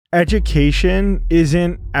education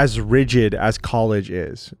isn't as rigid as college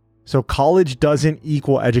is. So college doesn't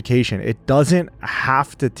equal education. It doesn't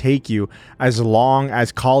have to take you as long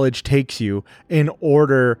as college takes you in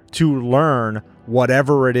order to learn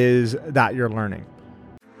whatever it is that you're learning.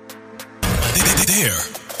 There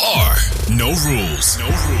are no rules. No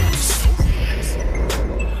rules.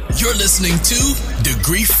 You're listening to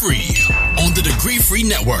Degree Free on the Degree Free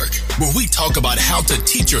Network, where we talk about how to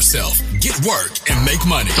teach yourself, get work, and make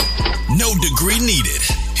money. No degree needed.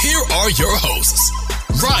 Here are your hosts,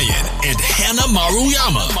 Ryan and Hannah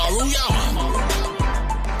Maruyama.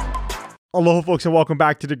 Aloha, folks, and welcome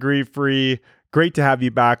back to Degree Free. Great to have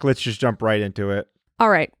you back. Let's just jump right into it. All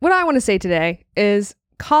right. What I want to say today is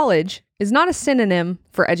college is not a synonym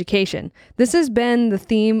for education. This has been the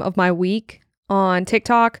theme of my week on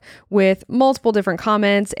TikTok with multiple different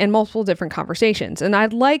comments and multiple different conversations. And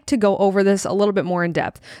I'd like to go over this a little bit more in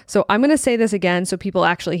depth. So I'm going to say this again so people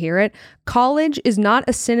actually hear it. College is not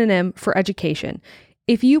a synonym for education.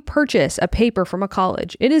 If you purchase a paper from a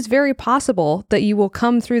college, it is very possible that you will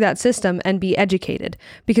come through that system and be educated,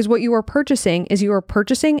 because what you are purchasing is you are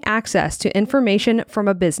purchasing access to information from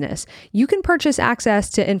a business. You can purchase access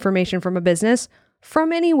to information from a business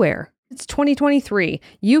from anywhere. It's 2023.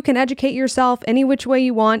 You can educate yourself any which way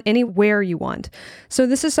you want, anywhere you want. So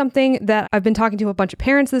this is something that I've been talking to a bunch of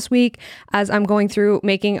parents this week as I'm going through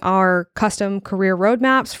making our custom career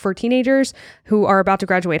roadmaps for teenagers who are about to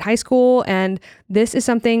graduate high school. And this is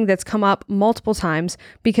something that's come up multiple times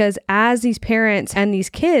because as these parents and these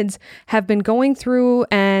kids have been going through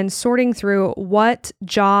and sorting through what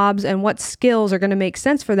jobs and what skills are going to make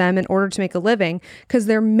sense for them in order to make a living, because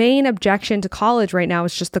their main objection to college right now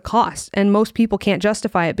is just the cost. And most people can't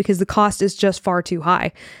justify it because the cost is just far too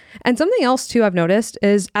high. And something else too I've noticed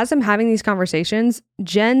is as I'm having these conversations,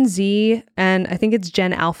 Gen Z, and I think it's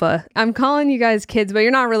Gen Alpha, I'm calling you guys kids, but you're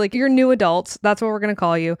not really, you're new adults. That's what we're going to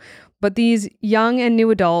call you. But these young and new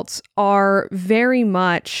adults are very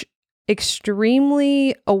much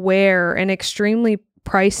extremely aware and extremely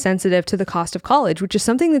price sensitive to the cost of college, which is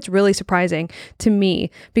something that's really surprising to me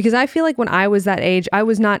because I feel like when I was that age, I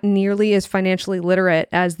was not nearly as financially literate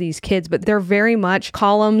as these kids, but they're very much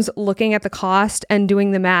columns looking at the cost and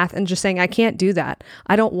doing the math and just saying, I can't do that.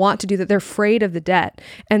 I don't want to do that. They're afraid of the debt.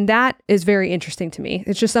 And that is very interesting to me.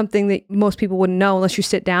 It's just something that most people wouldn't know unless you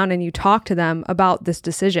sit down and you talk to them about this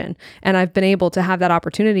decision. And I've been able to have that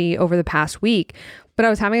opportunity over the past week. But I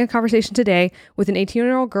was having a conversation today with an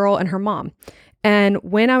 18-year-old girl and her mom. And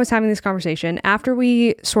when I was having this conversation, after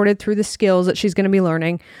we sorted through the skills that she's going to be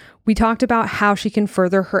learning, we talked about how she can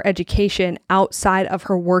further her education outside of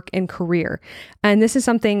her work and career. And this is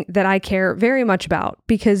something that I care very much about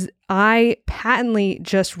because I patently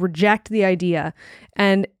just reject the idea.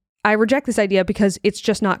 And I reject this idea because it's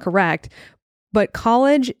just not correct. But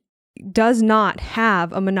college does not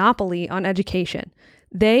have a monopoly on education.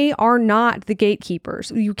 They are not the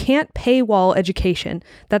gatekeepers. You can't paywall education.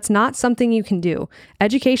 That's not something you can do.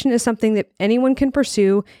 Education is something that anyone can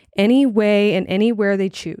pursue any way and anywhere they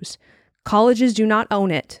choose. Colleges do not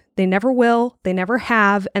own it. They never will, they never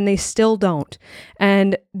have, and they still don't.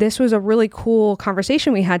 And this was a really cool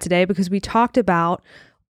conversation we had today because we talked about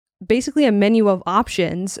basically a menu of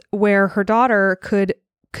options where her daughter could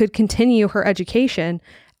continue her education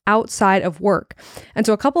outside of work. And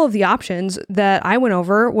so a couple of the options that I went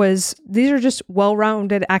over was these are just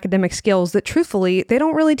well-rounded academic skills that truthfully, they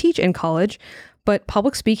don't really teach in college, but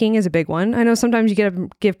public speaking is a big one. I know sometimes you get to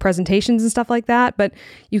give presentations and stuff like that, but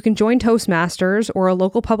you can join Toastmasters or a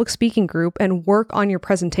local public speaking group and work on your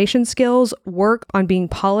presentation skills, work on being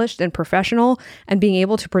polished and professional and being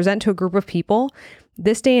able to present to a group of people.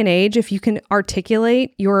 This day and age, if you can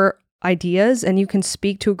articulate your ideas and you can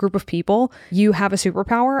speak to a group of people, you have a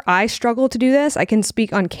superpower. I struggle to do this. I can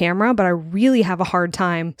speak on camera, but I really have a hard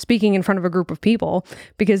time speaking in front of a group of people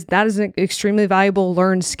because that is an extremely valuable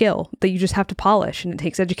learned skill that you just have to polish, and it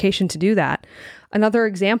takes education to do that. Another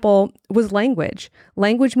example was language.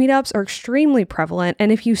 Language meetups are extremely prevalent,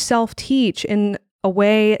 and if you self-teach in a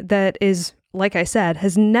way that is, like I said,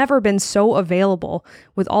 has never been so available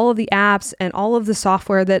with all of the apps and all of the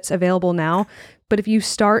software that's available now. But if you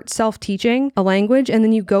start self-teaching a language and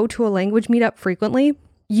then you go to a language meetup frequently,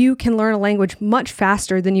 you can learn a language much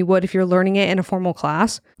faster than you would if you're learning it in a formal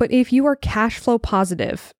class. But if you are cash flow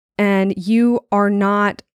positive and you are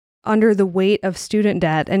not under the weight of student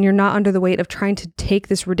debt and you're not under the weight of trying to take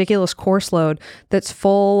this ridiculous course load that's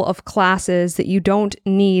full of classes that you don't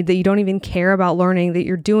need, that you don't even care about learning, that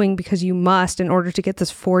you're doing because you must in order to get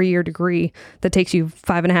this 4-year degree that takes you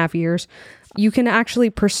 5.5 years, you can actually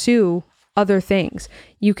pursue other things.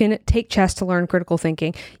 You can take chess to learn critical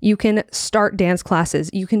thinking. You can start dance classes.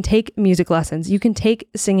 You can take music lessons. You can take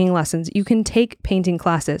singing lessons. You can take painting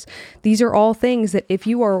classes. These are all things that if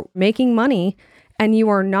you are making money and you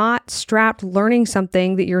are not strapped learning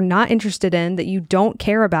something that you're not interested in, that you don't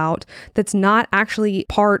care about, that's not actually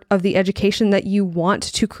part of the education that you want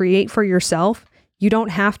to create for yourself, you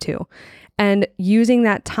don't have to. And using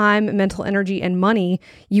that time, mental energy, and money,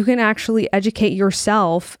 you can actually educate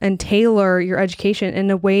yourself and tailor your education in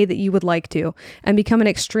a way that you would like to and become an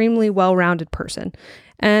extremely well-rounded person.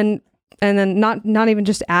 And then not even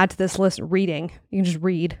just add to this list reading. You can just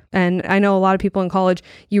read. And I know a lot of people in college,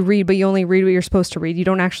 you read, but you only read what you're supposed to read. You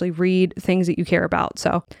don't actually read things that you care about.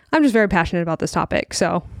 So I'm just very passionate about this topic.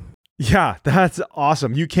 So yeah, that's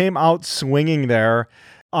awesome. You came out swinging there.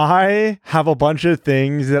 I have a bunch of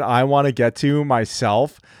things that I want to get to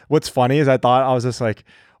myself. What's funny is I was just like,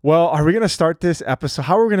 well, are we going to start this episode?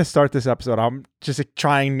 How are we going to start this episode? I'm just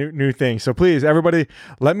trying new things. So please, everybody,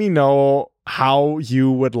 let me know how you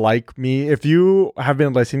would like me. If you have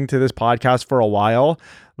been listening to this podcast for a while,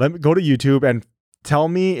 let me go to YouTube and tell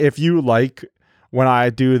me if you like when I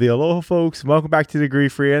do the hello folks, welcome back to Degree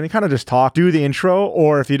Free, and kind of just do the intro,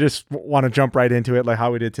 or if you just want to jump right into it like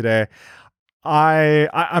how we did today.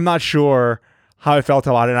 I'm not sure how I felt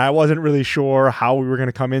about it. And I wasn't really sure how we were going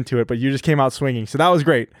to come into it, but you just came out swinging. So that was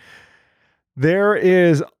great. There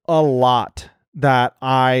is a lot that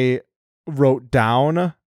I wrote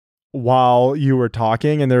down while you were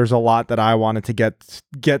talking, and there's a lot that I wanted to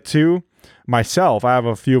get to myself. I have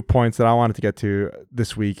a few points that I wanted to get to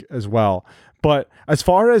this week as well. But as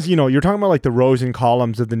far as, you're talking about like the rows and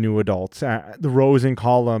columns of the new adults, the rows and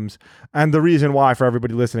columns, and the reason why for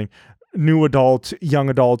everybody listening, new adults, young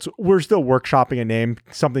adults, we're still workshopping a name,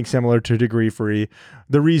 something similar to Degree Free.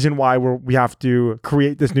 The reason why we have to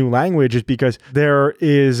create this new language is because there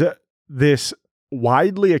is this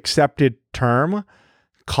widely accepted term,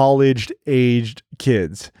 college-aged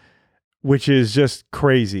kids, which is just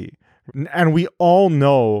crazy. And we all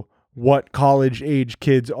know what college-age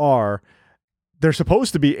kids are. They're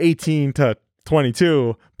supposed to be 18 to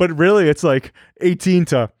 22, but really it's like 18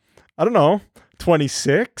 to,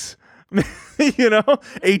 26.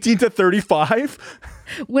 18 to 35.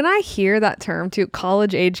 When I hear that term too,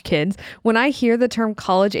 college age kids, when I hear the term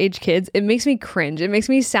college age kids, it makes me cringe. It makes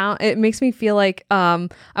me feel like I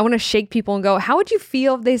want to shake people and go, how would you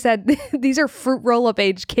feel if they said these are fruit roll up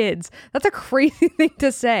age kids? That's a crazy thing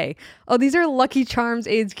to say. Oh, these are Lucky Charms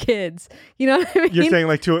age kids. You know what I mean? You're saying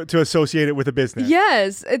like to associate it with a business.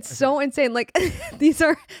 Yes, it's so insane. Like these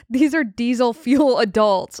are diesel fuel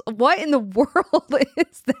adults. What in the world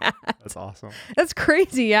is that? That's awesome. That's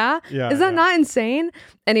crazy, yeah? Yeah. Is that not insane?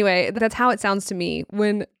 Anyway, that's how it sounds to me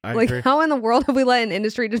when agree. How in the world have we let an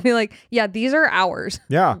industry just be like, yeah, these are ours?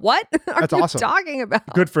 Yeah. What are That's you awesome. talking about?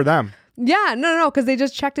 Good for them. Yeah, no, because they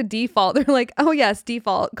just checked a default. They're like, oh yes,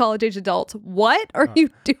 default, college age adults. What are you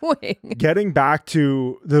doing? Getting back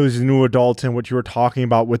to those new adults and what you were talking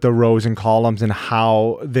about with the rows and columns and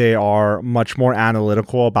how they are much more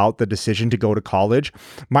analytical about the decision to go to college.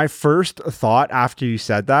 My first thought after you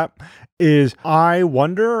said that is I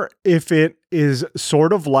wonder if it is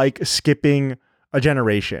sort of like skipping a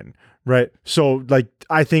generation. Right. So like,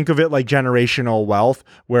 I think of it like generational wealth,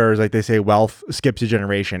 whereas like they say wealth skips a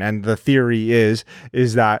generation. And the theory is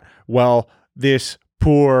that, well, this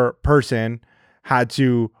poor person had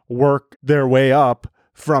to work their way up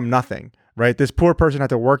from nothing, right? This poor person had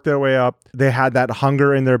to work their way up. They had that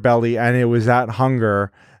hunger in their belly, and it was that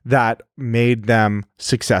hunger that made them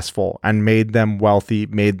successful and made them wealthy,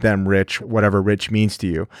 made them rich, whatever rich means to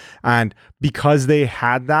you. And because they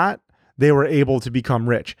had that, they were able to become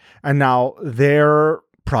rich. And now their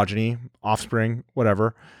progeny, offspring,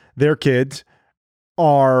 whatever, their kids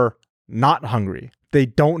are not hungry. They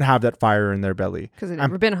don't have that fire in their belly. Because they've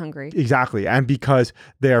never been hungry. Exactly. And because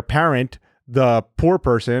their parent, the poor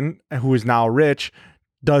person who is now rich,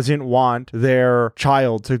 doesn't want their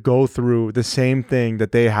child to go through the same thing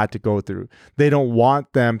that they had to go through. They don't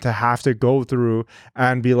want them to have to go through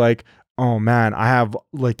and be like, oh man, I have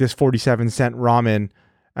like this 47-cent ramen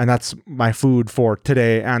and that's my food for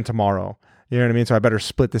today and tomorrow. You know what I mean? So I better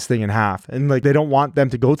split this thing in half. And like, they don't want them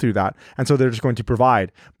to go through that. And so they're just going to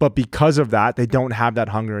provide. But because of that, they don't have that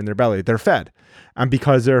hunger in their belly. They're fed. And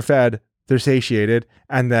because they're fed, they're satiated.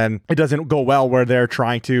 And then it doesn't go well where they're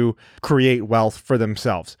trying to create wealth for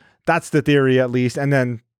themselves. That's the theory, at least. And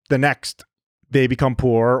then the next, they become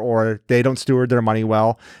poor or they don't steward their money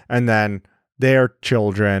well. And then their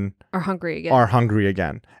children are hungry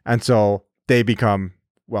again. And so they become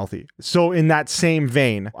wealthy. So in that same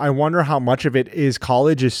vein, I wonder how much of it is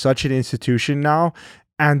college is such an institution now,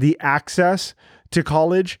 And the access to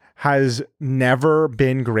college has never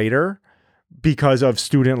been greater because of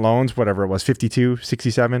student loans, whatever it was, 52,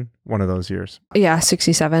 67, one of those years. Yeah,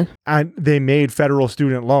 67. And they made federal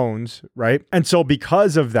student loans, right? And so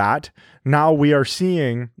because of that, now we are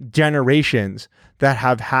seeing generations that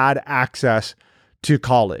have had access to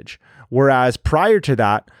college. Whereas prior to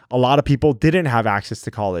that, a lot of people didn't have access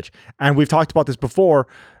to college. And we've talked about this before.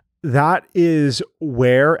 That is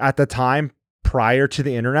where, at the time prior to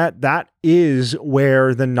the internet, that is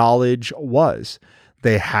where the knowledge was.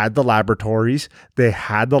 They had the laboratories, they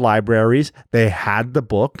had the libraries, they had the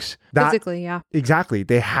books. Physically, yeah. Exactly.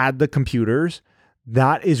 They had the computers.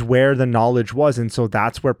 That is where the knowledge was. And so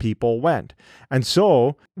that's where people went. And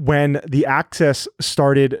so when the access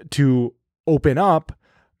started to open up,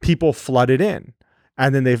 people flooded in.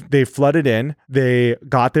 And then they flooded in, they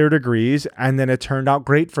got their degrees, and then it turned out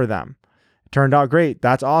great for them. It turned out great.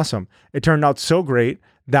 That's awesome. It turned out so great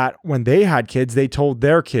that when they had kids, they told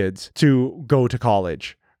their kids to go to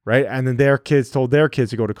college, right? And then their kids told their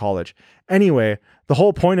kids to go to college. Anyway, the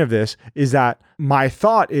whole point of this is that my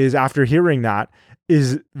thought is, after hearing that,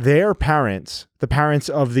 is their parents, the parents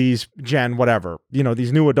of these Gen whatever,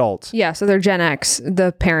 these new adults. Yeah, so they're Gen X,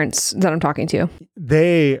 the parents that I'm talking to.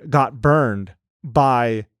 They got burned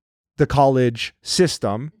by the college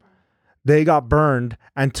system. They got burned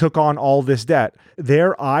and took on all this debt.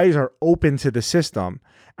 Their eyes are open to the system.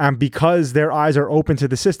 And because their eyes are open to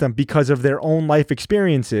the system, because of their own life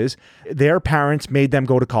experiences, their parents made them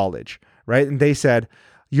go to college, right? And they said,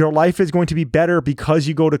 your life is going to be better because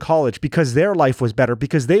you go to college, because their life was better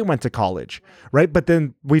because they went to college, right? But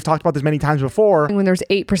then we've talked about this many times before. When there's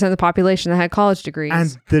 8% of the population that had college degrees.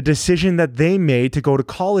 And the decision that they made to go to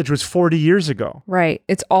college was 40 years ago. Right.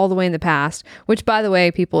 It's all the way in the past, which, by the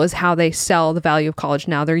way, people, is how they sell the value of college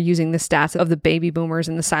now. They're using the stats of the baby boomers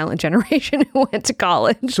and the silent generation who went to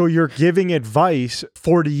college. So you're giving advice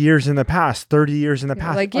 40 years in the past, 30 years in the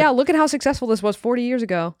past. Like, yeah, look at how successful this was 40 years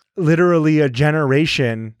ago. Literally a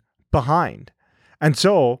generation behind. And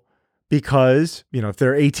so, because, if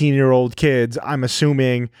they're 18-year-old kids, I'm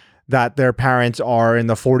assuming that their parents are in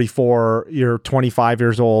the 25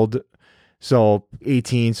 years old. So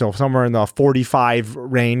 18, so somewhere in the 45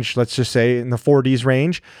 range, let's just say in the 40s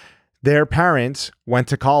range. Their parents went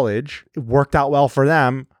to college, it worked out well for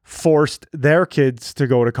them, forced their kids to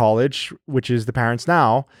go to college, which is the parents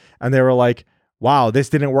now. And they were like, wow, this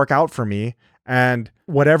didn't work out for me. And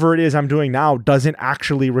whatever it is I'm doing now doesn't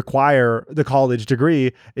actually require the college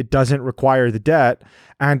degree. It doesn't require the debt,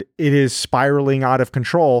 and it is spiraling out of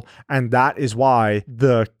control. And that is why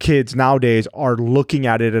the kids nowadays are looking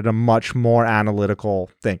at it at a much more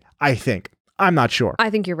analytical thing, I think. I'm not sure.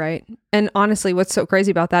 I think you're right. And honestly, what's so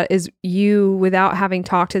crazy about that is you, without having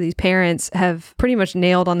talked to these parents, have pretty much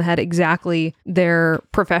nailed on the head exactly their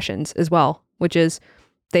professions as well, which is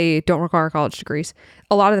they don't require college degrees.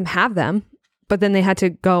 A lot of them have them, but then they had to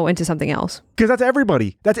go into something else. Because that's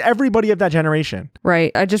everybody. That's everybody of that generation. Right.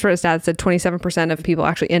 I just read a stat that said 27% of people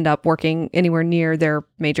actually end up working anywhere near their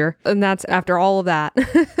major. And that's after all of that.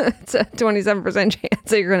 It's a 27% chance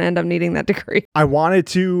that you're going to end up needing that degree. I wanted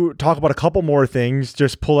to talk about a couple more things,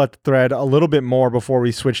 just pull at the thread a little bit more before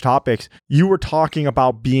we switch topics. You were talking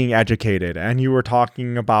about being educated, and you were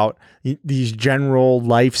talking about these general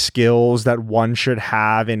life skills that one should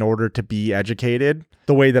have in order to be educated.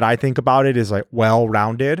 The way that I think about it is like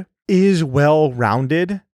well-rounded. Is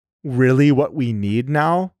well-rounded really what we need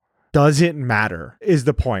now? Doesn't matter is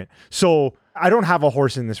the point. So I don't have a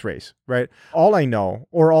horse in this race, right? All I know,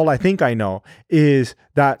 or all I think I know, is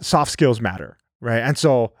that soft skills matter, right? And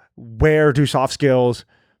so where do soft skills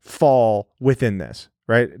fall within this,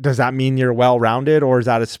 right? Does that mean you're well-rounded, or is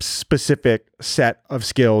that a specific set of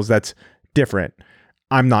skills that's different?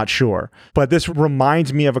 I'm not sure. But this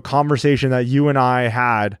reminds me of a conversation that you and I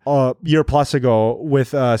had a year plus ago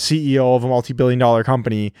with a CEO of a multi-billion-dollar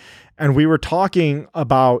company. And we were talking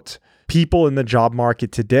about people in the job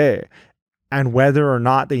market today and whether or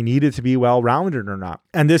not they needed to be well-rounded or not.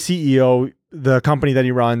 And this CEO, the company that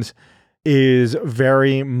he runs, is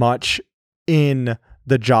very much in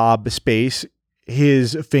the job space.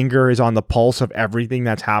 His finger is on the pulse of everything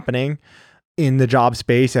that's happening in the job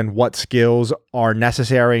space and what skills are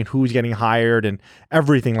necessary and who's getting hired and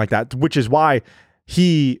everything like that, which is why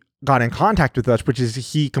he got in contact with us, which is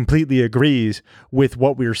he completely agrees with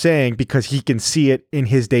what we were saying because he can see it in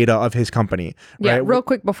his data of his company. Yeah, right? real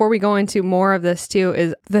quick, before we go into more of this too,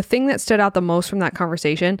 is the thing that stood out the most from that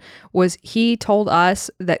conversation was he told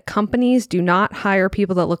us that companies do not hire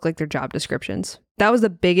people that look like their job descriptions. That was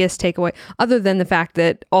the biggest takeaway, other than the fact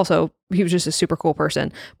that also he was just a super cool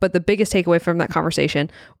person. But the biggest takeaway from that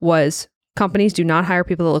conversation was Companies do not hire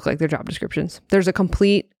people that look like their job descriptions. There's a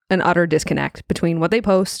complete and utter disconnect between what they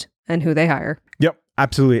post and who they hire. Yep,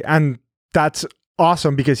 absolutely. And that's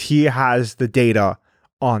awesome because he has the data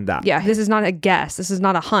on that. Yeah, this is not a guess. This is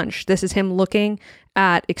not a hunch. This is him looking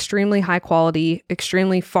at extremely high quality,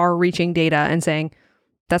 extremely far reaching data and saying,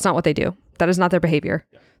 that's not what they do. That is not their behavior.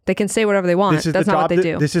 They can say whatever they want. That's not what they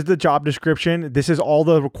do. This is the job description. This is all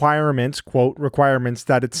the requirements, quote, requirements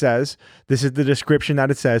that it says. This is the description that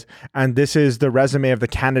it says. And this is the resume of the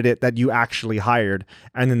candidate that you actually hired.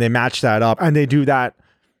 And then they match that up. And they do that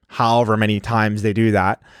however many times they do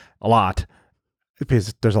that. A lot.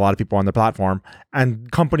 Because there's a lot of people on the platform.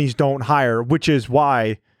 And companies don't hire, which is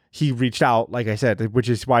why he reached out, like I said, which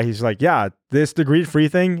is why he's like, yeah, this degree-free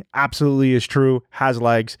thing absolutely is true, has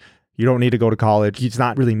legs. You don't need to go to college. It's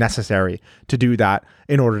not really necessary to do that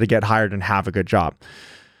in order to get hired and have a good job.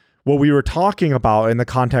 What we were talking about in the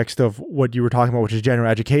context of what you were talking about, which is general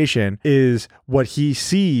education, is what he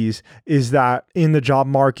sees is that in the job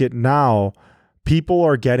market now, people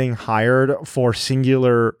are getting hired for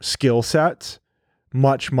singular skill sets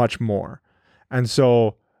much, much more. And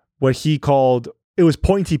so what he called, it was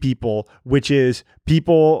pointy people, which is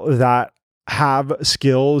people that have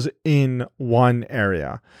skills in one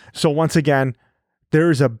area. So once again,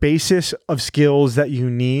 there's a basis of skills that you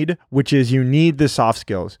need, which is you need the soft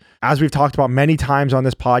skills. As we've talked about many times on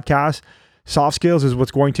this podcast, soft skills is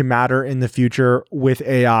what's going to matter in the future with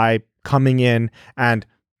AI coming in and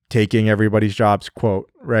taking everybody's jobs,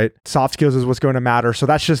 quote, right? Soft skills is what's going to matter. So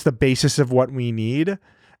that's just the basis of what we need.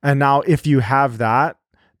 And now if you have that,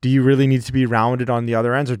 do you really need to be rounded on the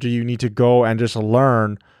other ends, or do you need to go and just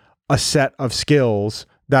learn a set of skills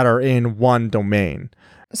that are in one domain?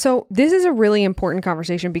 So this is a really important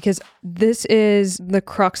conversation because this is the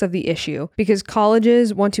crux of the issue, because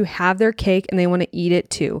colleges want to have their cake and they want to eat it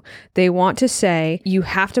too. They want to say, you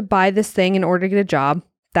have to buy this thing in order to get a job.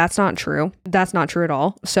 That's not true. That's not true at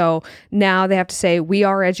all. So now they have to say, we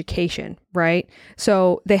are education, right?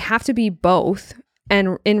 So they have to be both.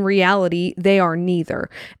 And in reality, they are neither.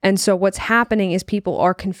 And so what's happening is people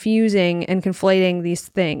are confusing and conflating these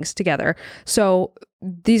things together. So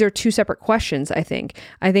these are two separate questions, I think.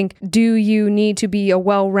 Do you need to be a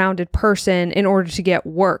well-rounded person in order to get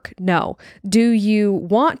work? No. Do you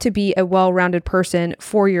want to be a well-rounded person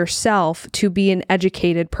for yourself to be an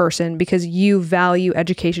educated person because you value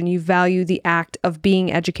education, you value the act of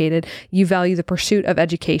being educated, you value the pursuit of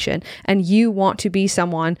education, and you want to be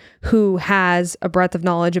someone who has a breadth of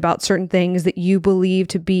knowledge about certain things that you believe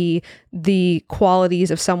to be the qualities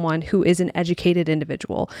of someone who is an educated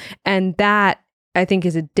individual. And that, I think,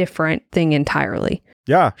 is a different thing entirely.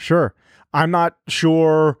 Yeah, sure. I'm not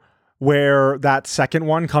sure where that second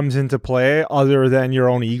one comes into play other than your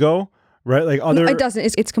own ego, right? Like it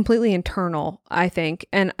doesn't. It's completely internal, I think.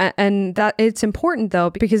 And that it's important though,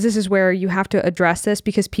 because this is where you have to address this,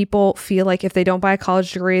 because people feel like if they don't buy a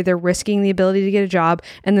college degree, they're risking the ability to get a job,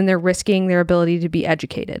 and then they're risking their ability to be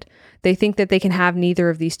educated. They think that they can have neither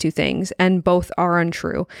of these two things, and both are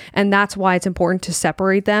untrue. And that's why it's important to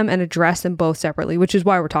separate them and address them both separately, which is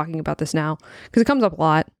why we're talking about this now, because it comes up a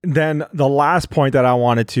lot. Then the last point that I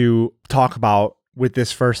wanted to talk about with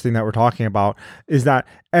this first thing that we're talking about is that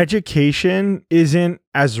education isn't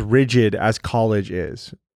as rigid as college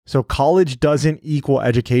is. So college doesn't equal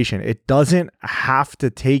education. It doesn't have to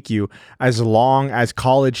take you as long as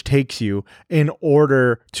college takes you in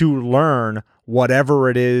order to learn whatever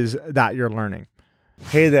it is that you're learning.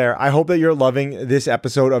 Hey there, I hope that you're loving this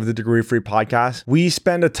episode of the Degree Free Podcast. We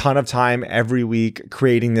spend a ton of time every week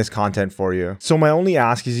creating this content for you. So my only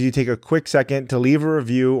ask is you take a quick second to leave a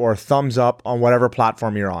review or a thumbs up on whatever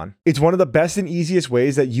platform you're on. It's one of the best and easiest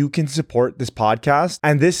ways that you can support this podcast,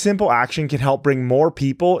 and this simple action can help bring more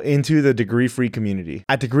people into the Degree Free community.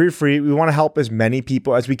 At Degree Free, we want to help as many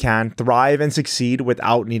people as we can thrive and succeed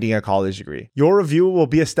without needing a college degree. Your review will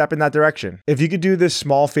be a step in that direction. If you could do this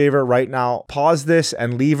small favor right now, pause this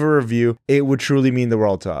and leave a review. It would truly mean the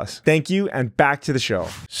world to us. Thank you, and back to the show.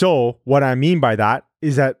 So what I mean by that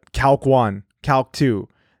is that Calc 1, Calc 2,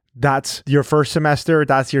 that's your first semester,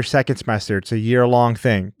 that's your second semester. It's a year-long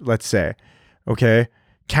thing, let's say. Okay?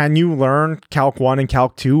 Can you learn Calc 1 and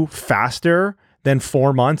Calc 2 faster than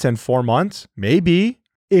 4 months and 4 months? Maybe,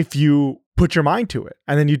 if you put your mind to it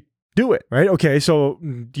and then you do it, right? Okay, so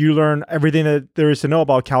you learn everything that there is to know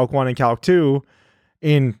about Calc 1 and Calc 2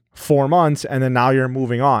 in 4 months, and then now you're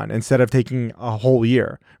moving on instead of taking a whole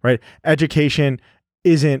year, right? Education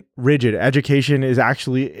isn't rigid. Education is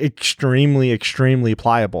actually extremely, extremely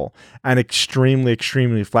pliable and extremely,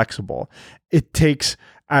 extremely flexible. It takes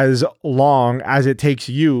as long as it takes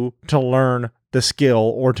you to learn the skill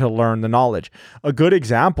or to learn the knowledge. A good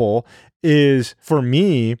example is for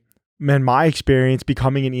me and my experience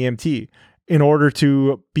becoming an EMT. In order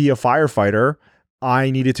to be a firefighter,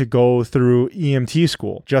 I needed to go through EMT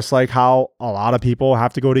school, just like how a lot of people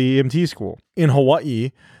have to go to EMT school. In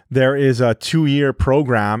Hawaii, there is a 2-year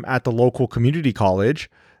program at the local community college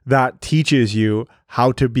that teaches you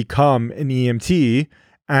how to become an EMT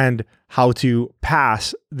and how to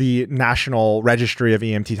pass the National Registry of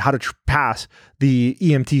EMTs, how to pass the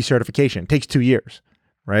EMT certification. It takes 2 years,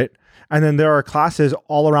 right? And then there are classes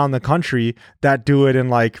all around the country that do it in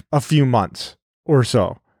like a few months or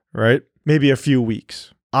so, right? Maybe a few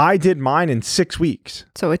weeks. I did mine in 6 weeks.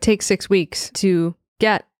 So it takes 6 weeks to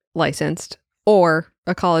get licensed, or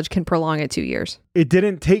a college can prolong it 2 years. It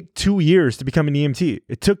didn't take 2 years to become an EMT.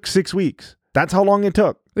 It took 6 weeks. That's how long it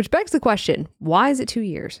took. Which begs the question, why is it 2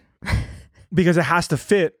 years? Because it has to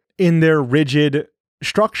fit in their rigid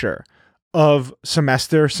structure of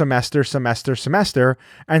semester, semester, semester, semester,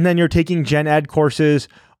 and then you're taking gen ed courses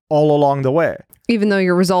all along the way. Even though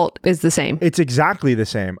your result is the same. It's exactly the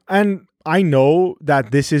same. And I know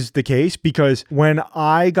that this is the case because when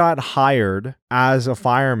I got hired as a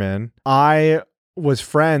fireman, I was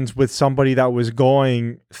friends with somebody that was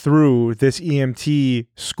going through this EMT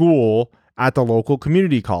school at the local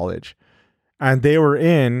community college, and they were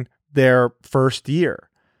in their first year.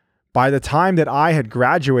 By the time that I had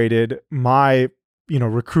graduated my,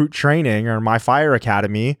 recruit training or my fire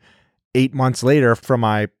academy, 8 months later from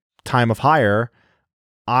my time of hire,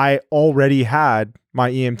 I already had my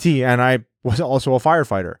EMT and I was also a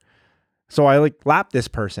firefighter. So I lapped this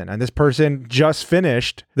person, and this person just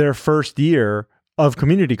finished their first year of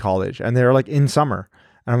community college and they're in summer.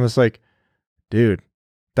 And I was like, dude,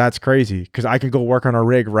 that's crazy, because I can go work on a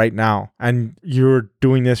rig right now and you're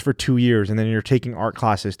doing this for 2 years and then you're taking art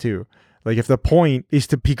classes too. If the point is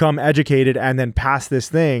to become educated and then pass this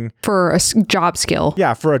thing for a job skill.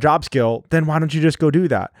 Yeah, for a job skill, then why don't you just go do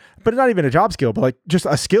that? But it's not even a job skill, but just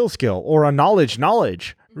a skill or a knowledge,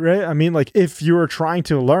 right? I mean, if you're trying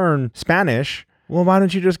to learn Spanish, well, why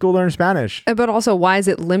don't you just go learn Spanish? But also, why is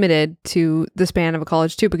it limited to the span of a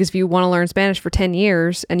college too? Because if you want to learn Spanish for 10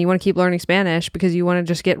 years and you want to keep learning Spanish because you want to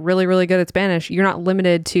just get really, really good at Spanish, you're not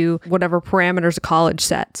limited to whatever parameters a college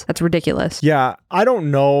sets. That's ridiculous. Yeah. I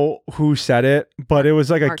don't know who said it, but it was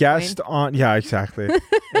Mark a guest Twain. on, yeah, exactly.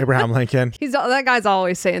 Abraham Lincoln. That guy's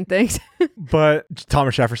always saying things. But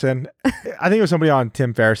Thomas Jefferson, I think it was somebody on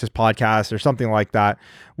Tim Ferriss's podcast or something like that,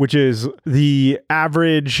 which is the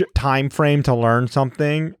average time frame to learn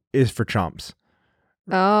something is for chumps.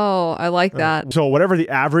 Oh, I like that. So whatever the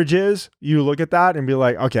average is, you look at that and be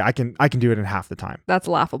like, okay, I can do it in half the time. That's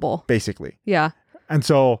laughable. Basically. Yeah. And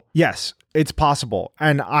so, yes, it's possible.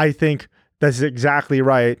 And I think that's exactly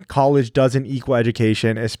right. College doesn't equal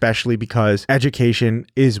education, especially because education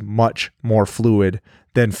is much more fluid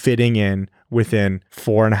than fitting in within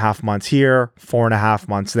 4.5 months here, 4.5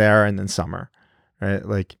 months there, and then summer,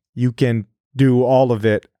 right? You can do all of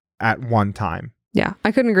it at one time. Yeah,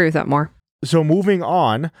 I couldn't agree with that more. So moving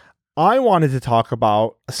on, I wanted to talk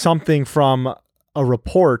about something from a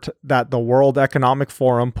report that the World Economic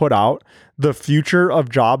Forum put out, the Future of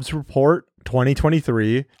Jobs Report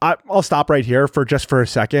 2023. I'll stop right here for a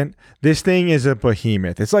second. This thing is a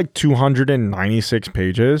behemoth. It's 296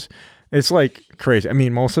 pages. It's crazy. I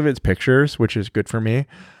mean, most of it's pictures, which is good for me,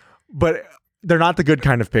 but they're not the good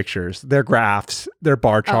kind of pictures. They're graphs, they're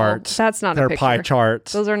bar charts. That's not a picture. They're pie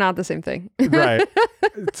charts. Those are not the same thing. Right.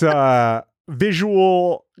 It's a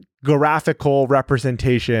visual, graphical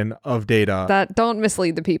representation of data. That don't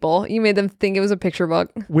mislead the people. You made them think it was a picture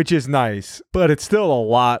book. Which is nice, but it's still a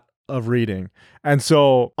lot of reading. And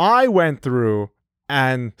so I went through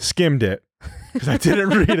and skimmed it because I didn't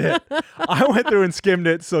read it. I went through and skimmed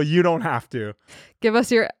it so you don't have to. Give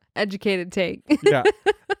us your educated take. Yeah.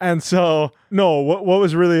 And so, no, what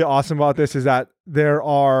was really awesome about this is that there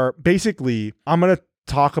are basically, I'm going to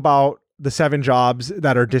talk about the 7 jobs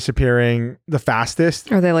that are disappearing the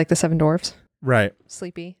fastest. Are they like the 7 dwarfs? Right.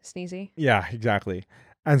 Sleepy, sneezy. Yeah, exactly.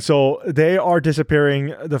 And so they are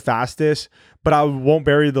disappearing the fastest, but I won't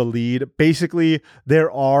bury the lead. Basically,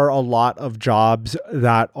 there are a lot of jobs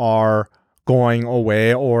that are going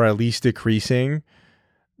away or at least decreasing.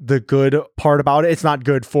 The good part about it, it's not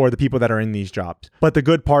good for the people that are in these jobs, but the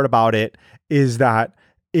good part about it is that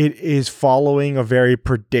it is following a very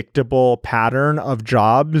predictable pattern of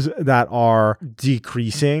jobs that are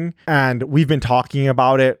decreasing. And we've been talking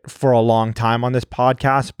about it for a long time on this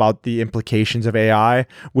podcast about the implications of AI,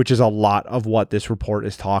 which is a lot of what this report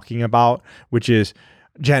is talking about, which is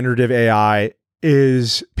generative AI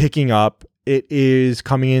is picking up it is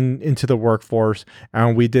coming into the workforce.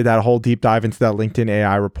 And we did that whole deep dive into that LinkedIn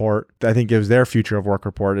AI report. I think it was their future of work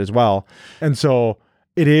report as well. And so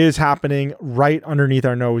it is happening right underneath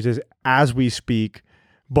our noses as we speak.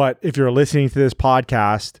 But if you're listening to this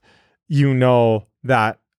podcast, you know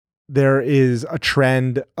that there is a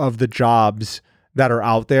trend of the jobs that are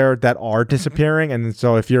out there that are disappearing. And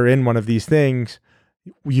so if you're in one of these things,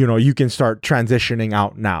 you know, you can start transitioning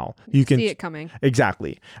out now. You can see it coming.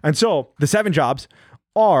 Exactly. And so the 7 jobs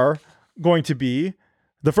are going to be,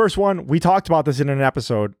 the first one, we talked about this in an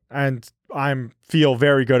episode and I feel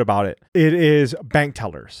very good about it. It is bank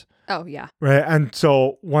tellers. Oh, yeah. Right. And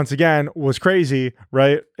so once again, what's crazy,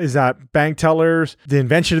 right, is that bank tellers, the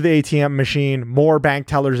invention of the ATM machine, more bank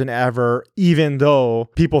tellers than ever, even though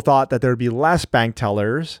people thought that there'd be less bank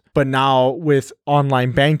tellers. But now with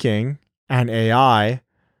online banking and AI,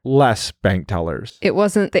 less bank tellers. It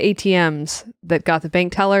wasn't the ATMs that got the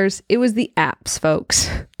bank tellers. It was the apps, folks.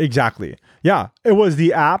 Exactly. Yeah, it was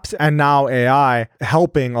the apps and now AI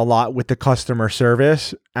helping a lot with the customer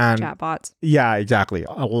service and chatbots. Yeah, exactly.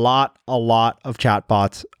 A lot of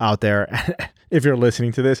chatbots out there. If you're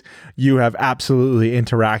listening to this, you have absolutely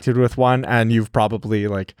interacted with one and you've probably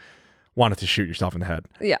like wanted to shoot yourself in the head.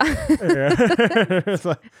 Yeah. It's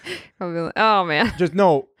like, oh man. Just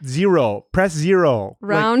no, 0. Press 0.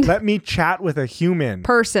 Round. Like, let me chat with a human.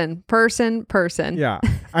 Person. Yeah.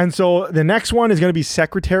 And so the next one is going to be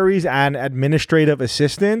secretaries and administrative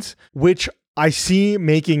assistants, which I see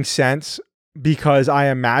making sense because I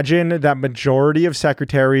imagine that majority of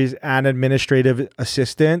secretaries and administrative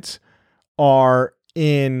assistants are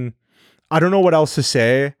in, I don't know what else to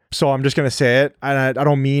say, so I'm just going to say it. And I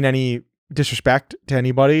don't mean any disrespect to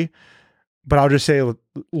anybody, but I'll just say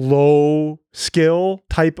low skill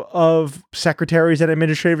type of secretaries and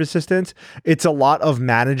administrative assistants. It's a lot of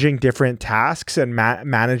managing different tasks and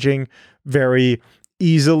managing very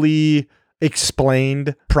easily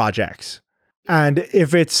explained projects. And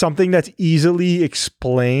if it's something that's easily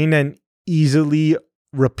explained and easily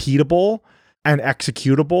repeatable and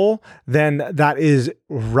executable, then that is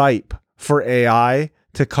ripe for AI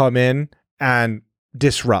to come in and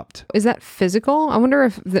disrupt. Is that physical? I wonder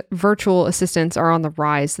if the virtual assistants are on the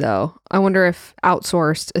rise, though. I wonder if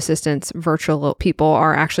outsourced assistants, virtual people,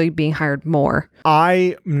 are actually being hired more.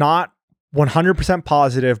 I'm not 100%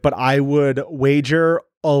 positive, but I would wager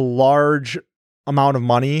a large amount of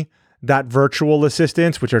money that virtual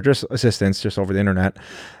assistants, which are just assistants just over the internet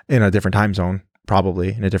in a different time zone,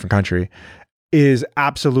 probably in a different country, is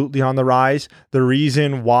absolutely on the rise. The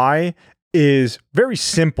reason why is very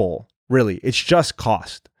simple, really. It's just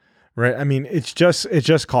cost, right? I mean, it's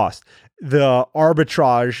just cost. The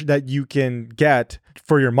arbitrage that you can get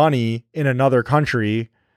for your money in another country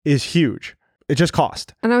is huge. It just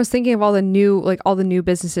cost. And I was thinking of all the new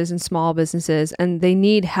businesses and small businesses, and they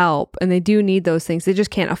need help and they do need those things. They just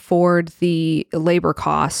can't afford the labor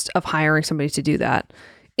cost of hiring somebody to do that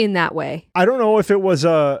in that way. I don't know if it was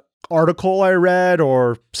a article I read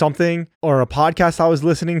or something or a podcast I was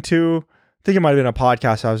listening to. I think it might have been a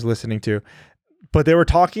podcast I was listening to, but they were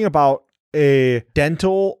talking about a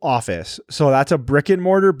dental office. So that's a brick and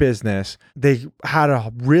mortar business. They had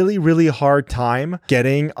a really, really hard time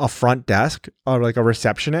getting a front desk or like a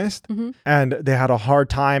receptionist. Mm-hmm. And they had a hard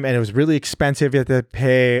time and it was really expensive. You had to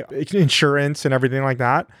pay insurance and everything like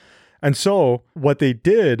that. And so what they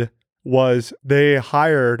did was they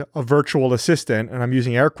hired a virtual assistant, and I'm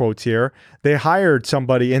using air quotes here. They hired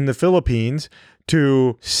somebody in the Philippines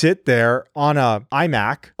to sit there on a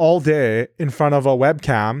iMac all day in front of a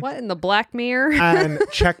webcam. What in the Black Mirror? And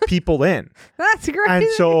check people in. That's great. And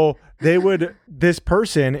so this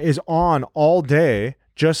person is on all day,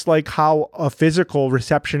 just like how a physical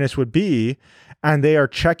receptionist would be. And they are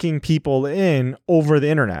checking people in over the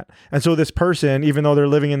internet. And so this person, even though they're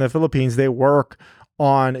living in the Philippines, they work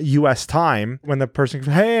on US time. When the person,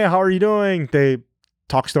 hey, how are you doing? They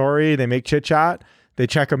talk story, they make chit chat, they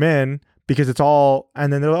check them in because it's all,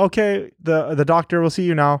 and then they're like, okay, the doctor will see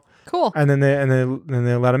you now. Cool. And then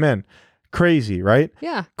they let them in. Crazy, right?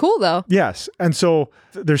 Yeah. Cool though. Yes. And so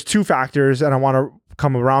there's 2 factors and I want to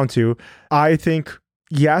come around to. I think,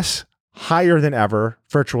 yes, higher than ever,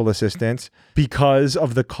 virtual assistants because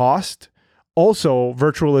of the cost. Also,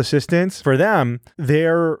 virtual assistants, for them,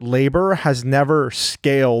 their labor has never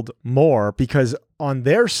scaled more because on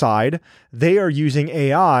their side, they are using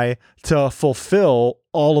AI to fulfill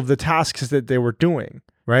all of the tasks that they were doing,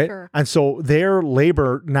 right? Sure. And so their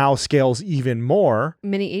labor now scales even more.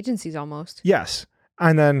 Many agencies almost. Yes.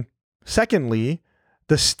 And then secondly,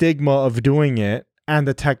 the stigma of doing it and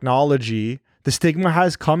the technology, the stigma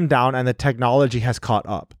has come down and the technology has caught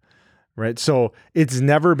up. right? So it's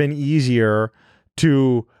never been easier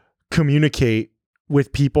to communicate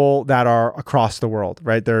with people that are across the world,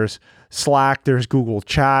 right? There's Slack, there's Google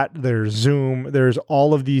Chat, there's Zoom, there's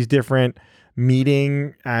all of these different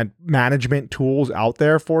meeting and management tools out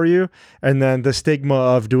there for you. And then the stigma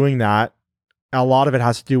of doing that, a lot of it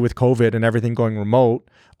has to do with COVID and everything going remote.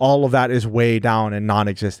 All of that is way down and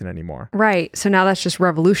non-existent anymore. Right. So now that's just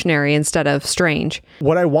revolutionary instead of strange.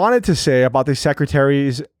 What I wanted to say about the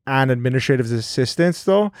secretaries and administrative assistants,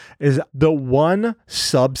 though, is the one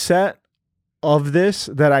subset of this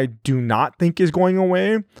that I do not think is going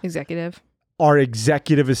away Executive. are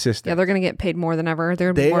executive assistants. Yeah, they're going to get paid more than ever.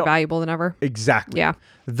 They're going to be more valuable than ever. Exactly. Yeah.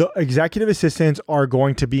 The executive assistants are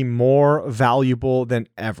going to be more valuable than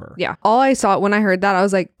ever. Yeah. All I saw when I heard that, I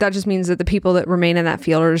was like, that just means that the people that remain in that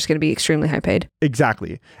field are just going to be extremely high paid.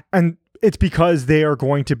 Exactly. And it's because they are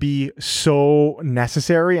going to be so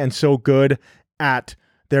necessary and so good at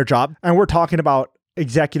their job. And we're talking about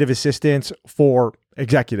executive assistants for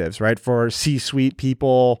executives, right? For C-suite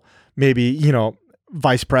people, maybe, you know,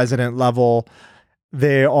 vice president level.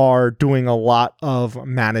 They are doing a lot of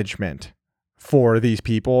management for these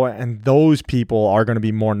people, and those people are going to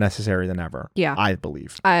be more necessary than ever. Yeah. I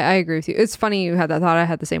believe. I agree with you. It's funny you had that thought. I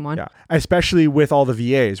had the same one. Yeah. Especially with all the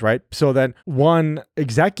VAs, right? So then one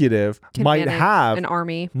executive Can might manage have an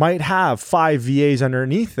army. might have 5 VAs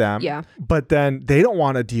underneath them. Yeah. But then they don't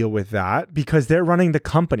want to deal with that because they're running the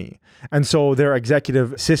company. And so their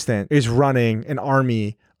executive assistant is running an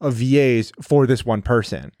army of VAs for this one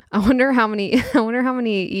person. I wonder how many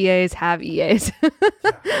EAs have EAs.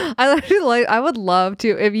 I would love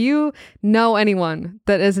to, if you know anyone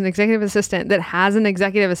that is an executive assistant that has an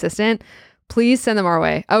executive assistant, please send them our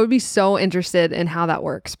way. I would be so interested in how that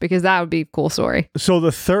works because that would be a cool story. So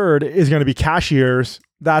the third is going to be cashiers.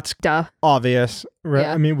 That's obvious, right?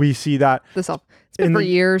 Yeah. I mean, we see that. It's been for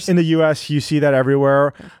years. In the US, you see that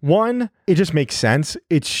everywhere. One, it just makes sense.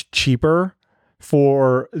 It's cheaper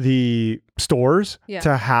for the stores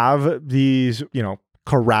to have these, you know,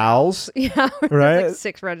 corrals. Yeah. Right. Like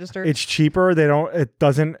 6 registers. It's cheaper.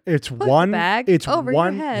 It's put one the bag it's over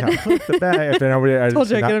one your head. Yeah, put the bag. If nobody, I told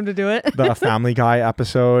you I'd get him to do it. The Family Guy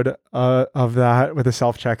episode of that with the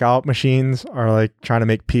self-checkout machines are like trying to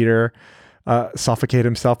make Peter suffocate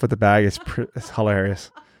himself with the bag. It's hilarious.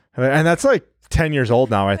 And that's like 10 years old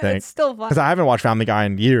now, I think. It's still fun. Because I haven't watched Family Guy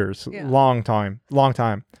in years. Yeah. Long time.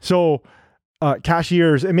 So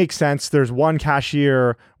cashiers, it makes sense. There's one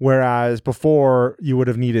cashier, whereas before you would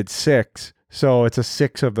have needed 6. So it's a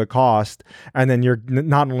 6 of the cost. And then you're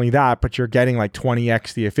not only that, but you're getting like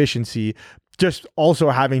 20x the efficiency, just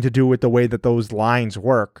also having to do with the way that those lines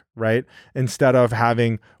work, right? Instead of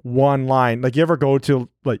having one line, like you ever go to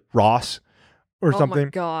like Ross or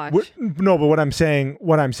something? Oh my gosh. No, but what I'm saying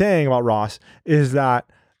about Ross is that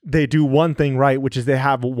they do one thing right, which is they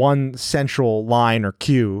have one central line or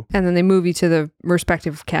queue. And then they move you to the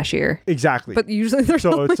respective cashier. Exactly. But usually there's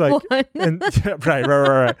only one. Right.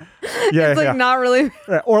 Yeah. It's like not really.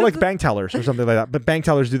 Right. Or like bank tellers or something like that. But bank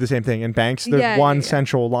tellers do the same thing. In banks, there's one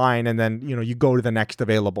central line and then, you know, you go to the next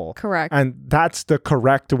available. Correct. And that's the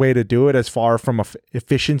correct way to do it as far from a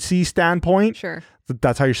efficiency standpoint. Sure.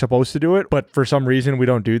 That's how you're supposed to do it. But for some reason, we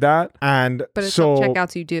don't do that. And but at so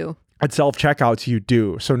self-checkouts, you do. At self-checkouts, you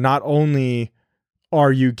do. So not only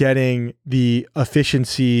are you getting the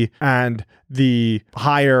efficiency and the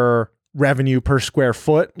higher revenue per square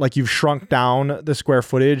foot, like you've shrunk down the square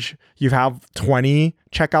footage, you have 20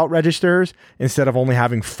 checkout registers instead of only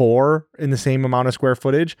having 4 in the same amount of square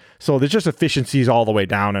footage. So there's just efficiencies all the way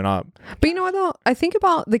down and up. But you know what though? I think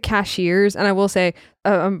about the cashiers, and I will say,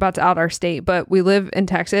 I'm about to out our state, but we live in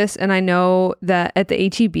Texas, and I know that at the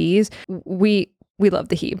HEBs, we love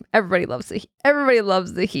the heap. Everybody loves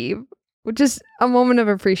the heap, which is a moment of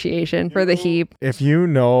appreciation for the heap. If you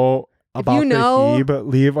know about the heap,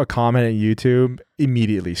 leave a comment at YouTube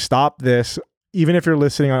immediately. Stop this. Even if you're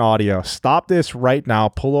listening on audio, stop this right now,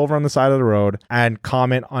 pull over on the side of the road and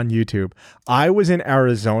comment on YouTube. I was in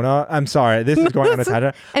Arizona. I'm sorry, this is going on a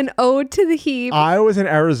tangent. An ode to the heap. I was in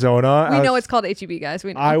Arizona. We know it's called HEB, guys.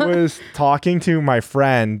 We know. I was talking to my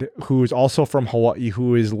friend who's also from Hawaii,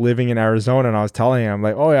 who is living in Arizona, and I was telling him,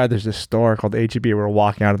 like, oh yeah, there's this store called HEB. We were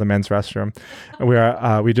walking out of the men's restroom.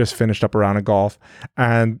 And we just finished up a round of golf.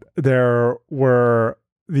 And there were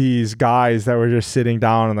these guys that were just sitting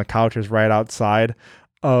down on the couches right outside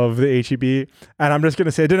of the HEB. And I'm just going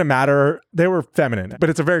to say it didn't matter. They were feminine, but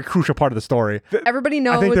it's a very crucial part of the story. Everybody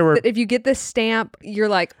knows that if you get this stamp, you're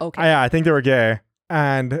like, okay. Yeah, I think they were gay.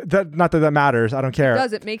 And not that matters. I don't care. It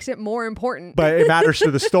does. It makes it more important. But it matters to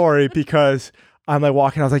the story because I'm like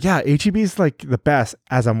walking. I was like, yeah, HEB is like the best.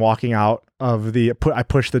 As I'm walking out of I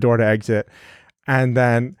push the door to exit, and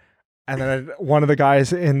then one of the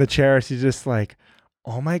guys in the chairs, he's just like,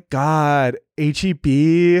 oh my God,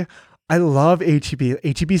 HEB. I love HEB.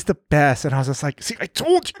 HEB's the best. And I was just like, see, I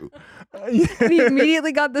told you. He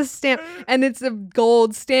immediately got the stamp, and it's a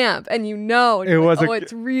gold stamp, and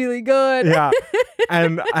it's really good. Yeah.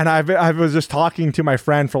 And I was just talking to my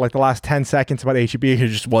friend for like the last 10 seconds about HEB. He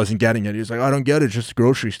just wasn't getting it. He was like, I don't get it. It's just a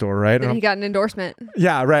grocery store, right? And he got an endorsement.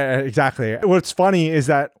 Yeah, right. Exactly. What's funny is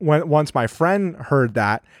that once my friend heard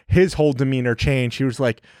that, his whole demeanor changed. He was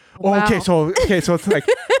like, oh, wow. okay, so it's like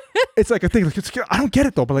it's like a thing. Like, I don't get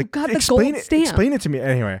it though, but like explain it to me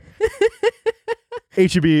anyway.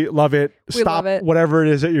 HEB, love it. Stop whatever it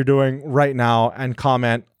is that you're doing right now and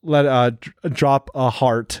comment. Drop a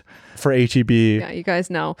heart for HEB. Yeah, you guys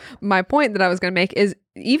know. My point that I was going to make is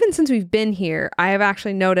even since we've been here, I have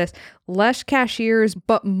actually noticed less cashiers,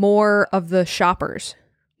 but more of the shoppers,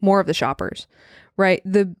 right?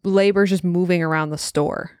 The labor's just moving around the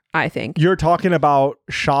store, I think. You're talking about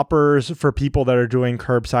shoppers for people that are doing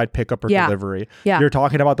curbside pickup or delivery. Yeah. You're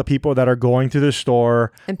talking about the people that are going to the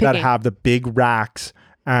store that have the big racks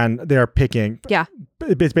and they're picking. Yeah.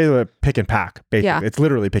 It's basically a pick and pack. Basically. Yeah. It's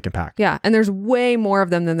literally pick and pack. Yeah. And there's way more of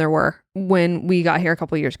them than there were when we got here a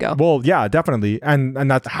couple of years ago. Well, yeah, definitely. And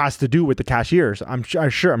that has to do with the cashiers. I'm sure.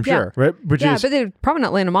 Right? But they're probably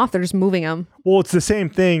not laying them off. They're just moving them. Well, it's the same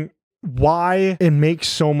thing. Why it makes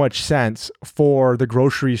so much sense for the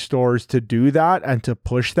grocery stores to do that and to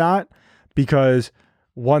push that, because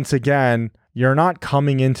once again, you're not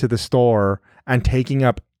coming into the store and taking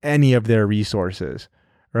up any of their resources,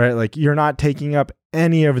 right? Like you're not taking up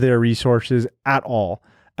any of their resources at all.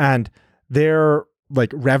 And their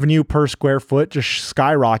like revenue per square foot just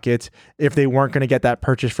skyrockets if they weren't going to get that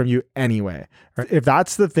purchase from you anyway. Right? If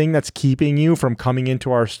that's the thing that's keeping you from coming into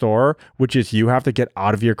our store, which is you have to get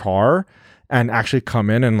out of your car and actually come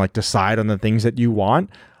in and like decide on the things that you want,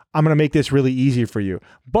 I'm going to make this really easy for you.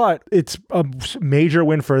 But it's a major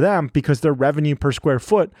win for them because their revenue per square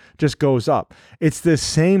foot just goes up. It's the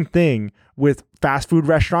same thing with fast food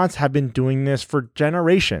restaurants. Have been doing this for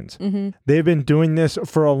generations. Mm-hmm. They've been doing this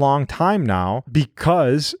for a long time now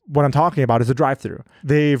because what I'm talking about is a drive-through.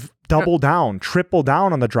 They've doubled down, tripled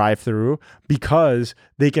down on the drive-through because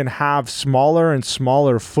they can have smaller and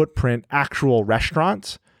smaller footprint actual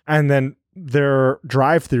restaurants, and then their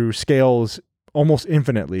drive-through scales almost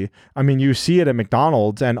infinitely. I mean, you see it at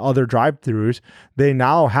McDonald's and other drive-thrus. They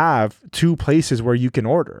now have 2 places where you can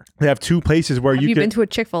order. They have 2 places where have you been to a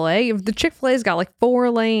Chick-fil-A? The Chick-fil-A's got like 4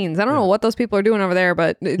 lanes. I don't know what those people are doing over there,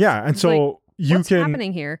 but and so like, what's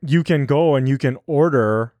happening here? You can go and you can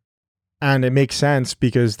order, and it makes sense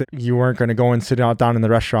because you weren't going to go and sit down in the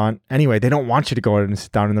restaurant anyway. They don't want you to go and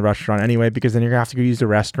sit down in the restaurant anyway, because then you're going to have to go use the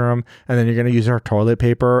restroom, and then you're going to use their toilet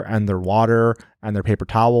paper and their water and their paper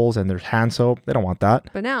towels and their hand soap. They don't want that.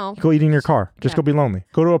 But now, go eat in your car. Just go be lonely.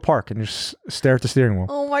 Go to a park and just stare at the steering wheel.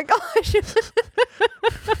 Oh my gosh.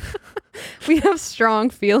 We have strong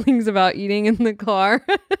feelings about eating in the car.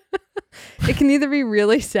 It can either be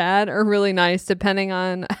really sad or really nice depending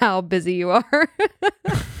on how busy you are.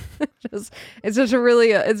 There's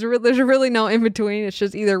really no in between. It's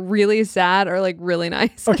just either really sad or like really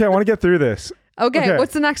nice. Okay, I want to get through this. Okay,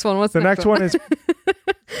 what's the next one? The next one is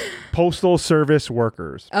postal service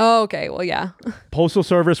workers. Oh, okay. Well, yeah. Postal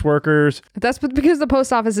service workers. That's because the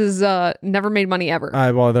post office has never made money ever.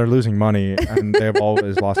 Well, they're losing money and they've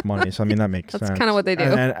always lost money. So, I mean, that makes sense. That's kind of what they do.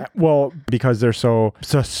 And because they're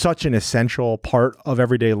such an essential part of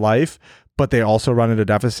everyday life, but they also run at a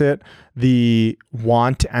deficit, the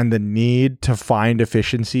want and the need to find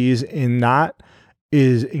efficiencies in that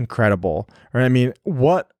is incredible. Right? I mean,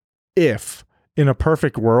 what if in a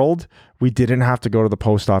perfect world, we didn't have to go to the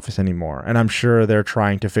post office anymore? And I'm sure they're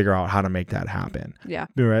trying to figure out how to make that happen. Yeah.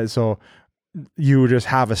 Right. So you just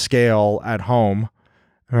have a scale at home,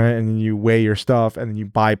 right? And then you weigh your stuff and then you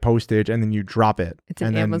buy postage and then you drop it. It's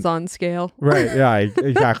an Amazon scale. Right. Yeah,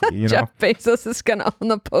 exactly. You know, Jeff Bezos is going to own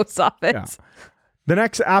the post office. Yeah. The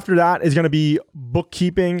next after that is going to be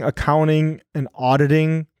bookkeeping, accounting, and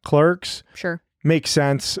auditing clerks. Sure. Makes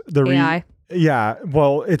sense. AI. Yeah,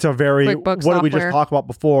 well, it's a very, QuickBooks what did we just software. talk about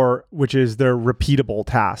before, which is their repeatable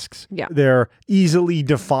tasks. Yeah. They're easily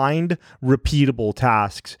defined, repeatable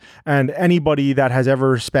tasks. And anybody that has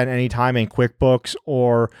ever spent any time in QuickBooks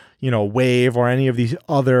or, Wave or any of these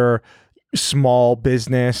other small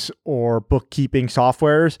business or bookkeeping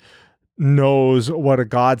softwares knows what a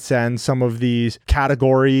godsend some of these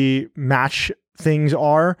category match things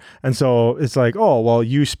are. And so it's like, oh, well,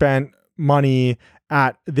 you spent money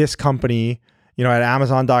at this company at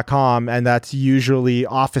Amazon.com, and that's usually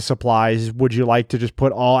office supplies. Would you like to just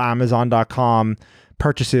put all Amazon.com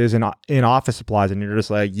purchases in office supplies? And you're just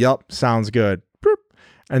like, yep, sounds good. Boop.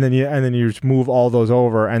 And then you just move all those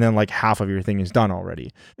over, and then like half of your thing is done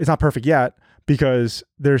already. It's not perfect yet because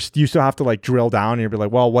you still have to like drill down and you'll be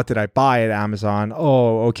like, well, what did I buy at Amazon?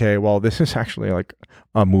 Oh, okay. Well, this is actually like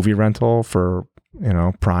a movie rental for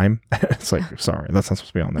Prime. It's like, sorry, that's not supposed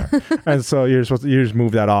to be on there. And so you just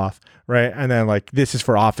move that off, right? And then like, this is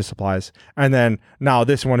for office supplies. And then now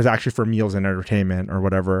this one is actually for meals and entertainment or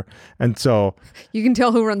whatever. And so you can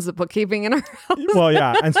tell who runs the bookkeeping in our house. Well,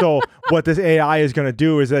 yeah. And so what this AI is going to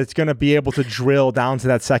do is that it's going to be able to drill down to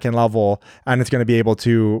that second level, and it's going to be able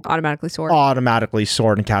to automatically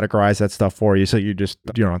sort and categorize that stuff for you. So you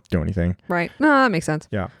don't have to do anything. Right. No, that makes sense.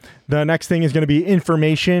 Yeah. The next thing is going to be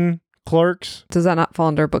information clerks. Does that not fall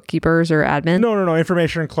under bookkeepers or admin? No.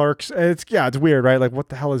 Information clerks. It's weird, right? Like, what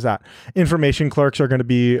the hell is that? Information clerks are going to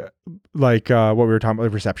be like what we were talking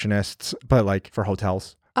about, like receptionists, but like for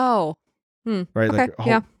hotels. Oh. Right. Okay.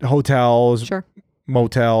 Like hotels, sure.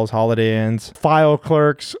 Motels, Holiday Inns, file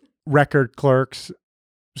clerks, record clerks.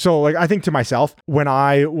 So like, I think to myself, when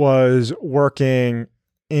I was working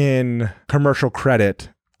in commercial credit,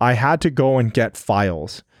 I had to go and get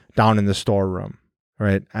files down in the storeroom.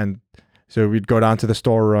 Right. And so we'd go down to the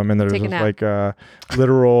storeroom, and there's like a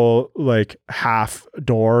literal like half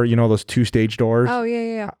door, those 2-stage doors. Oh,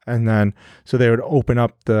 yeah. And then so they would open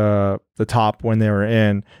up the top when they were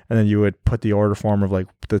in, and then you would put the order form of like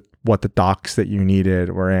what the docs that you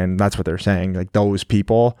needed were in. That's what they're saying. Like those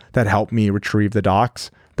people that helped me retrieve the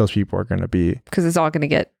docs, those people are going to be. Because it's all going to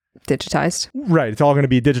get digitized. Right. It's all going to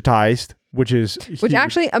be digitized. Which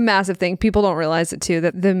actually a massive thing. People don't realize it too,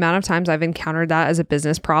 that the amount of times I've encountered that as a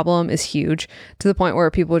business problem is huge, to the point where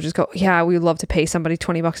people just go, yeah, we would love to pay somebody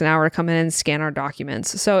 $20 an hour to come in and scan our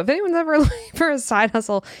documents. So if anyone's ever looking for a side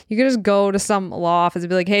hustle, you can just go to some law office and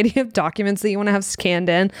be like, hey, do you have documents that you want to have scanned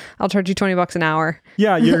in? I'll charge you $20 an hour.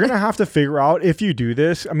 Yeah, you're going to have to figure out if you do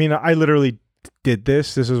this. I mean, I literally did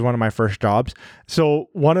this. This was one of my first jobs. So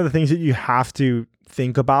one of the things that you have to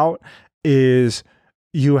think about is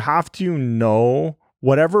you have to know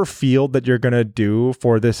whatever field that you're going to do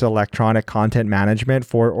for this electronic content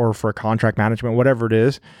management or for contract management, whatever it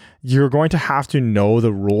is, you're going to have to know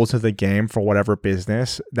the rules of the game for whatever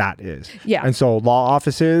business that is. Yeah. And so law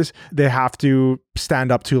offices, they have to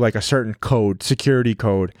stand up to like a certain code, security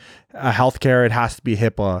code. Healthcare, it has to be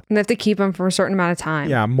HIPAA. And they have to keep them for a certain amount of time.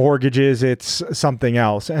 Yeah. Mortgages, it's something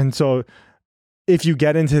else. And so if you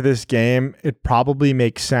get into this game, it probably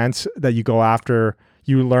makes sense that you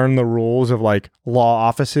learn the rules of like law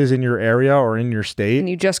offices in your area or in your state. And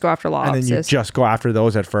you just go after law offices. And then you just go after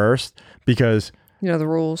those at first because you know the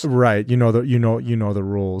rules. Right. You know the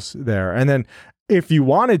rules there. And then if you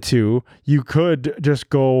wanted to, you could just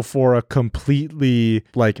go for a completely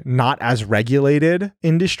like not as regulated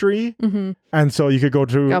industry. Mm-hmm. And so you could go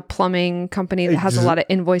to a plumbing company that has a lot of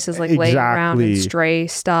invoices like laying around and stray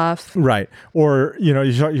stuff. Right. Or, you're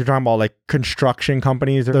talking about like construction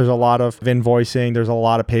companies. There's a lot of invoicing. There's a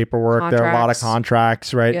lot of paperwork. Contracts. There are a lot of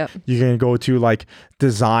contracts, right? Yep. You can go to like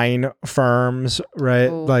design firms, right?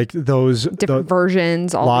 Ooh. Like those different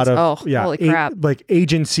versions. Holy crap. Like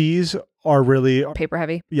agencies are really paper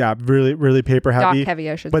heavy. Yeah, really, really paper heavy. Doc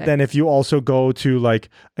heavy, I should say. But then if you also go to like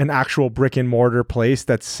an actual brick and mortar place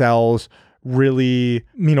that sells really,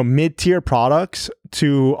 mid-tier products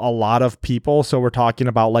to a lot of people. So we're talking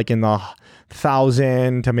about like in the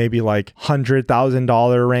 $1,000 to maybe like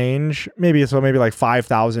 $100,000 range. Maybe like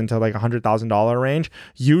 $5,000 to like $100,000 range.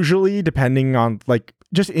 Usually, depending on like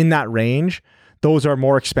just in that range, those are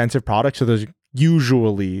more expensive products. So there's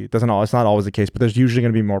usually, it's not always the case, but there's usually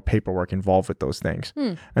going to be more paperwork involved with those things.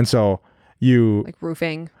 And so like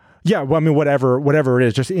roofing. Yeah, well, I mean, whatever it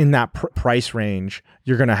is, just in that price range,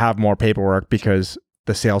 you're going to have more paperwork because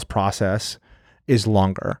the sales process is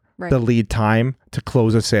longer. Right. The lead time to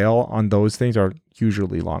close a sale on those things are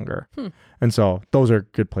usually longer. And so those are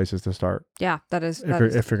good places to start. Yeah,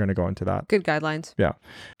 if you're going to go into that. Good guidelines. Yeah.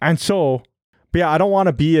 And so, but yeah, I don't want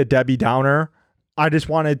to be a Debbie Downer. I just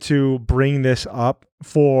wanted to bring this up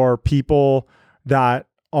for people that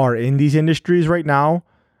are in these industries right now.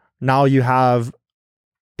 Now you have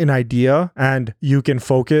an idea and you can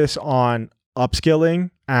focus on upskilling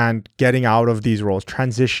and getting out of these roles,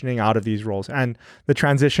 transitioning out of these roles. And the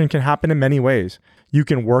transition can happen in many ways. You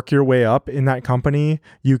can work your way up in that company.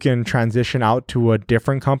 You can transition out to a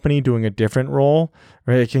different company doing a different role.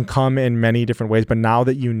 Right? It can come in many different ways. But now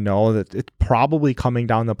that you know that it's probably coming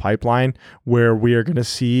down the pipeline where we are going to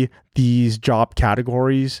see these job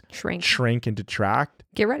categories Shrink and detract.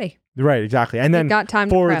 Get ready. Right, exactly. And then got time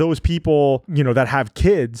for to prep. those people, that have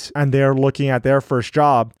kids and they're looking at their first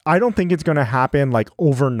job, I don't think it's going to happen like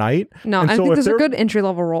overnight. No, and I so think if those are they're- good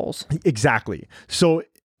entry-level roles. Exactly. So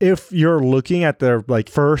if you're looking at their like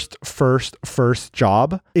first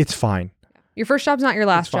job, it's fine. Your first job's not your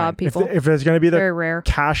last It's fine. job, people. If it's going to be the Very rare.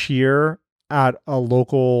 cashier at a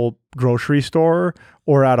local grocery store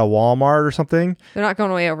or at a Walmart or something, They're not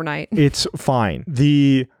going away overnight. it's fine.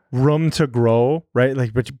 The room to grow, right?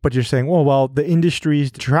 Like, but you're saying, well, the industry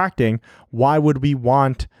is detracting. Why would we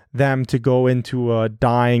want them to go into a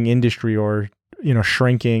dying industry or,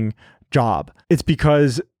 shrinking job? It's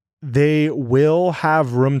because they will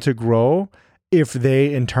have room to grow if they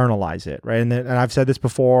internalize it, right? And I've said this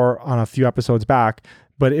before on a few episodes back,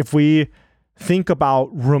 but if we think about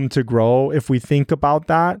room to grow, if we think about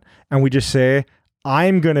that and we just say,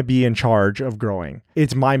 I'm going to be in charge of growing.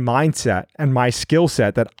 It's my mindset and my skill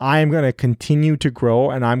set that I'm going to continue to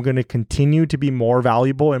grow and I'm going to continue to be more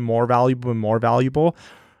valuable and more valuable and more valuable.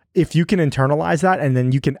 If you can internalize that and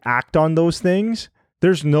then you can act on those things,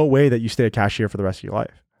 there's no way that you stay a cashier for the rest of your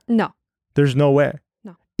life. No. There's no way.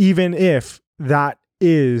 No. Even if that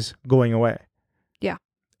is going away. Yeah.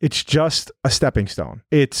 It's just a stepping stone.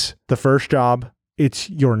 It's the first job. It's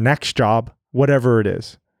your next job, whatever it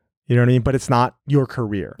is. You know what I mean? But it's not your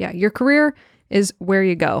career. Yeah. Your career is where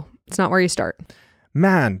you go. It's not where you start.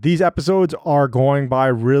 Man, these episodes are going by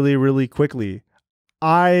really, really quickly.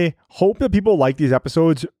 I hope that people like these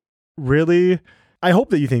episodes. Really, I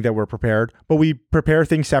hope that you think that we're prepared, but we prepare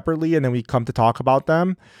things separately and then we come to talk about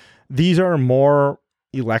them. These are more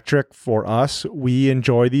electric for us. We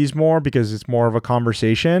enjoy these more because it's more of a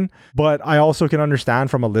conversation, but I also can understand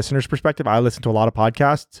from a listener's perspective. I listen to a lot of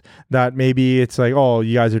podcasts that maybe it's like, oh,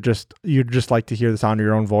 you just like to hear the sound of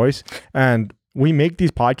your own voice. And we make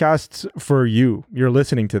these podcasts for you. You're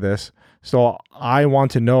listening to this. So I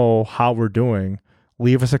want to know how we're doing.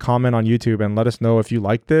 Leave us a comment on YouTube and let us know if you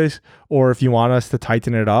like this or if you want us to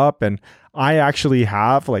tighten it up. And I actually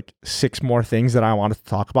have like 6 more things that I wanted to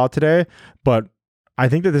talk about today, but I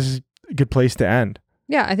think that this is a good place to end.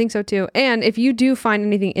 Yeah, I think so too. And if you do find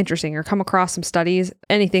anything interesting or come across some studies,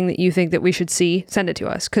 anything that you think that we should see, send it to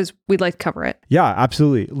us because we'd like to cover it. Yeah,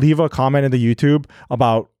 absolutely. Leave a comment in the YouTube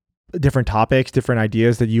about different topics, different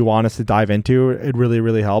ideas that you want us to dive into. It really,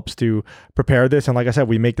 really helps to prepare this. And like I said,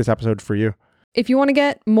 we make this episode for you. If you want to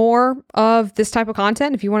get more of this type of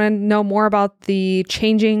content, if you want to know more about the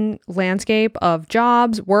changing landscape of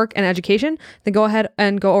jobs, work, and education, then go ahead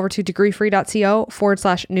and go over to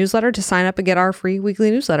degreefree.co/newsletter to sign up and get our free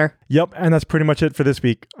weekly newsletter. Yep. And that's pretty much it for this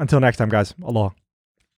week. Until next time, guys. Aloha.